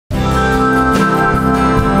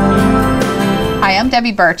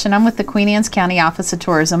Debbie Birch, and I'm with the Queen Anne's County Office of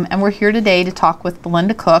Tourism, and we're here today to talk with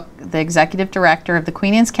Belinda Cook, the Executive Director of the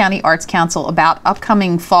Queen Anne's County Arts Council, about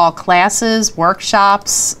upcoming fall classes,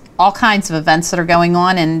 workshops, all kinds of events that are going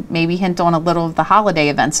on, and maybe hint on a little of the holiday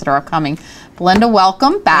events that are upcoming. Belinda,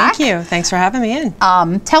 welcome back. Thank you. Thanks for having me in.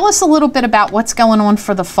 Tell us a little bit about what's going on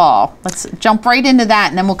for the fall. Let's jump right into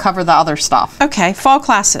that, and then we'll cover the other stuff. Okay, fall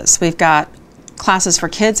classes. We've got classes for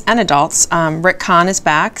kids and adults. Rick Kahn is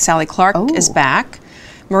back. Sally Clark is back.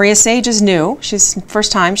 Maria Sage is new. She's first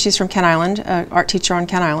time. She's from Kent Island, art teacher on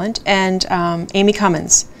Kent Island, and Amy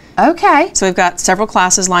Cummins. Okay. So we've got several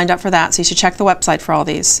classes lined up for that. So you should check the website for all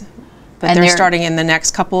these. But and they're starting in the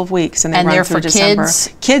next couple of weeks, and they run through December.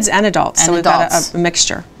 Kids and adults. And so we've got a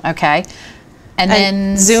mixture. Okay. And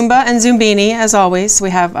then Zumba and Zumbini, as always. We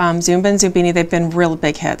have Zumba and Zumbini. They've been real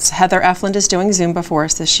big hits. Heather Efland is doing Zumba for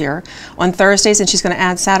us this year on Thursdays, and she's going to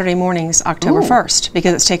add Saturday mornings October 1st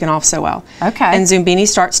because it's taken off so well. Okay. And Zumbini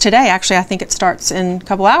starts today. Actually, I think it starts in a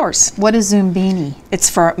couple hours. What is Zumbini? It's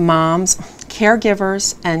for moms,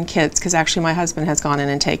 caregivers, and kids, because actually my husband has gone in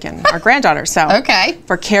and taken our granddaughter. So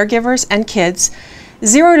for caregivers and kids.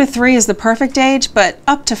 0 to 3 is the perfect age, but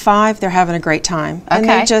up to 5, they're having a great time. And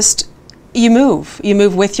they just... You move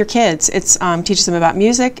with your kids. It's teaches them about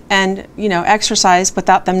music and exercise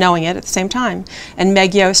without them knowing it at the same time. And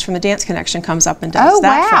Meg Yost from the Dance Connection comes up and does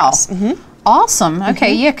that for us. Awesome.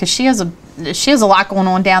 Okay, yeah, because she has a lot going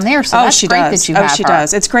on down there. So that's great that you have her. She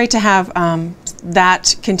does. It's great to have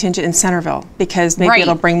that contingent in Centerville because maybe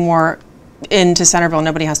it'll bring more into Centerville.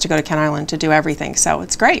 Nobody has to go to Kent Island to do everything, so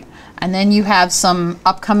it's great. And then you have some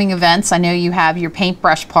upcoming events. I know you have your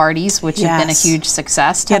paintbrush parties, which have been a huge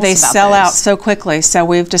success. Tell us they about sell those. out so quickly, so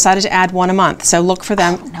we've decided to add one a month. So look for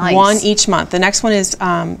them, one each month. The next one is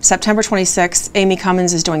September 26th. Amy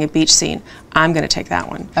Cummins is doing a beach scene. I'm going to take that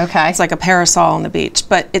one. Okay. It's like a parasol on the beach,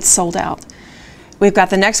 but it's sold out. We've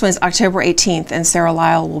got the next one is October 18th, and Sarah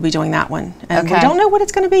Lyle will be doing that one. And we don't know what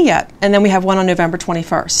it's going to be yet. And then we have one on November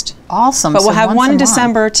 21st. Awesome. But we'll have one in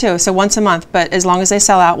December too, so once a month. But as long as they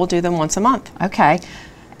sell out, we'll do them once a month. Okay.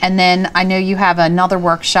 And then I know you have another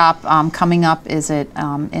workshop coming up. Is it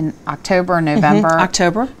in October or November?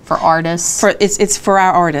 October. For artists? It's for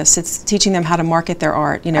our artists. It's teaching them how to market their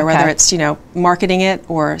art, whether it's, marketing it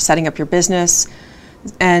or setting up your business.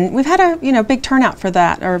 And we've had a big turnout for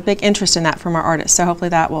that, or a big interest in that from our artists. So hopefully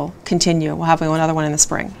that will continue. We'll have another one in the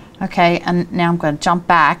spring. Okay, and now I'm going to jump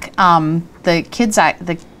back.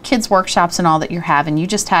 The kids workshops and all that you're having. You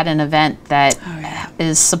just had an event that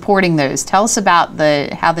is supporting those. Tell us about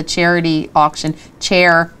how the charity auction,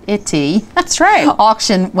 That's right.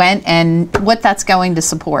 auction went and what that's going to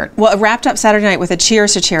support. Well, it wrapped up Saturday night with a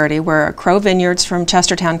Cheers to Charity, where Crow Vineyards from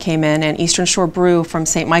Chestertown came in and Eastern Shore Brew from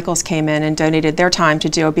St. Michael's came in and donated their time to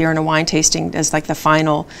do a beer and a wine tasting as like the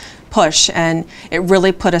final push, and it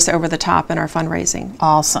really put us over the top in our fundraising.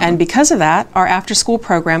 Awesome. And because of that, our after-school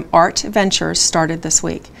program, Art Ventures, started this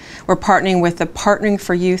week. We're partnering with the Partnering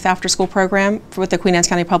for Youth after-school program with the Queen Anne's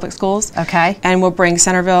County Public Schools. Okay. And we'll bring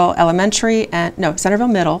Centerville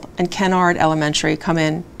Middle and Kennard Elementary come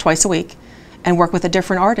in twice a week and work with a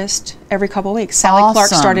different artist every couple of weeks. Sally Clark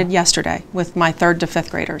started yesterday with my 3rd to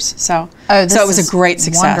 5th graders. So it was a great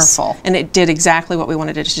success. Wonderful. And it did exactly what we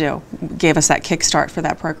wanted it to do. Gave us that kickstart for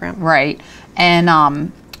that program. Right. And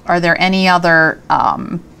are there any other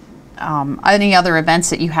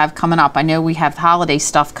events that you have coming up? I know we have holiday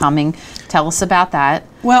stuff coming. Tell us about that.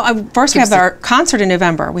 Well, first we have our concert in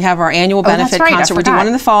November. We have our annual benefit concert. We do one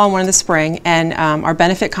in the fall and one in the spring. And our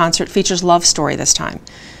benefit concert features Love Story this time.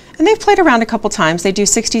 And they've played around a couple times. They do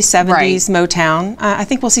 60s, 70s, Motown. I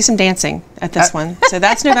think we'll see some dancing at this one. So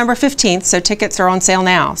that's November 15th. So tickets are on sale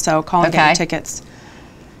now. So call and get your tickets.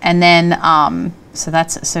 And then,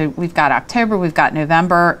 so we've got October, we've got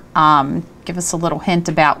November. Give us a little hint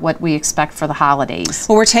about what we expect for the holidays.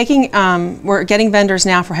 Well, we're getting vendors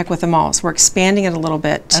now for Heck with the Malls. We're expanding it a little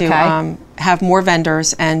bit to have more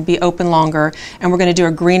vendors and be open longer. And we're going to do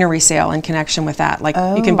a greenery sale in connection with that. Like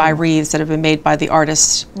you can buy wreaths that have been made by the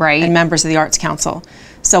artists and members of the Arts Council.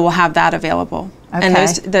 So we'll have that available. And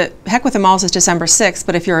the Heck with the Malls is December 6th,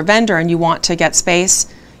 but if you're a vendor and you want to get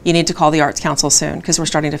space, you need to call the Arts Council soon because we're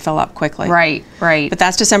starting to fill up quickly. Right. But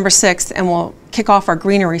that's December 6th, and we'll kick off our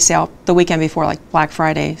greenery sale the weekend before, like Black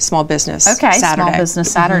Friday, Small Business Saturday. Small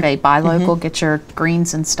Business Saturday. Buy local, get your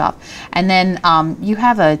greens and stuff. And then you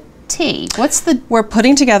have a tea. We're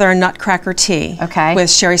putting together a Nutcracker tea with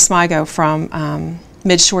Sherry Smigo from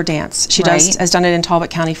Midshore Dance. She has done it in Talbot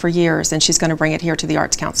County for years, and she's going to bring it here to the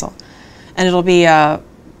Arts Council. And it'll be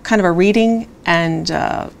kind of a reading and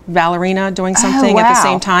ballerina doing something at the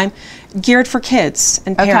same time, geared for kids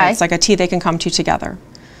and parents, like a tea they can come to together.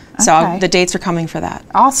 So the dates are coming for that.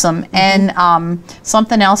 Awesome. And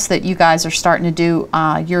something else that you guys are starting to do,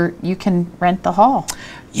 you can rent the hall.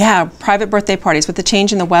 Yeah, private birthday parties. With the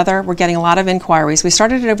change in the weather, we're getting a lot of inquiries. We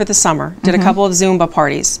started it over the summer, did a couple of Zumba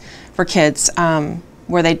parties for kids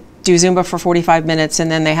where they do Zumba for 45 minutes and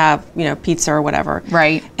then they have, pizza or whatever.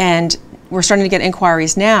 Right. And we're starting to get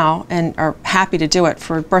inquiries now and are happy to do it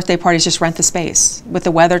for birthday parties. Just rent the space. With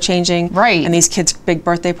the weather changing and these kids' big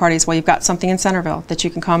birthday parties, well, you've got something in Centerville that you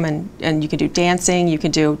can come and you can do dancing, you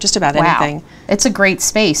can do just about anything. It's a great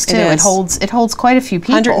space too. It holds quite a few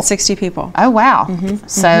people. 160 people. Oh wow.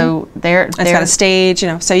 So it's got a stage,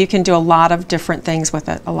 so you can do a lot of different things with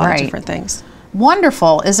it. A lot of different things.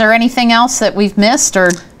 Wonderful. Is there anything else that we've missed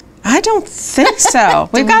or? I don't think so.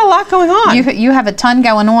 We've got a lot going on. You have a ton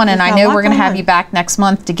going on, and I know we're going to have you back next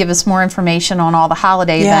month to give us more information on all the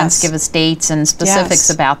holiday events, give us dates and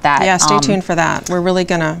specifics about that. Yeah, stay tuned for that. We're really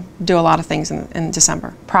going to do a lot of things in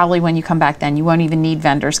December. Probably when you come back then, you won't even need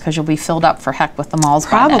vendors because you'll be filled up for heck with the malls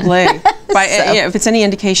probably. If it's any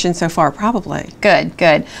indication so far, probably. Good,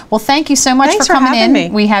 good. Well, thank you so much for coming in. Me.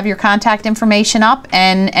 We have your contact information up,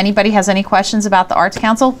 and anybody has any questions about the Arts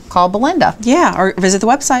Council, call Belinda. Yeah, or visit the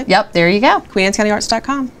website. Yep, there you go.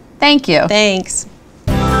 QueenAnnesCountyArts.com. Thank you. Thanks.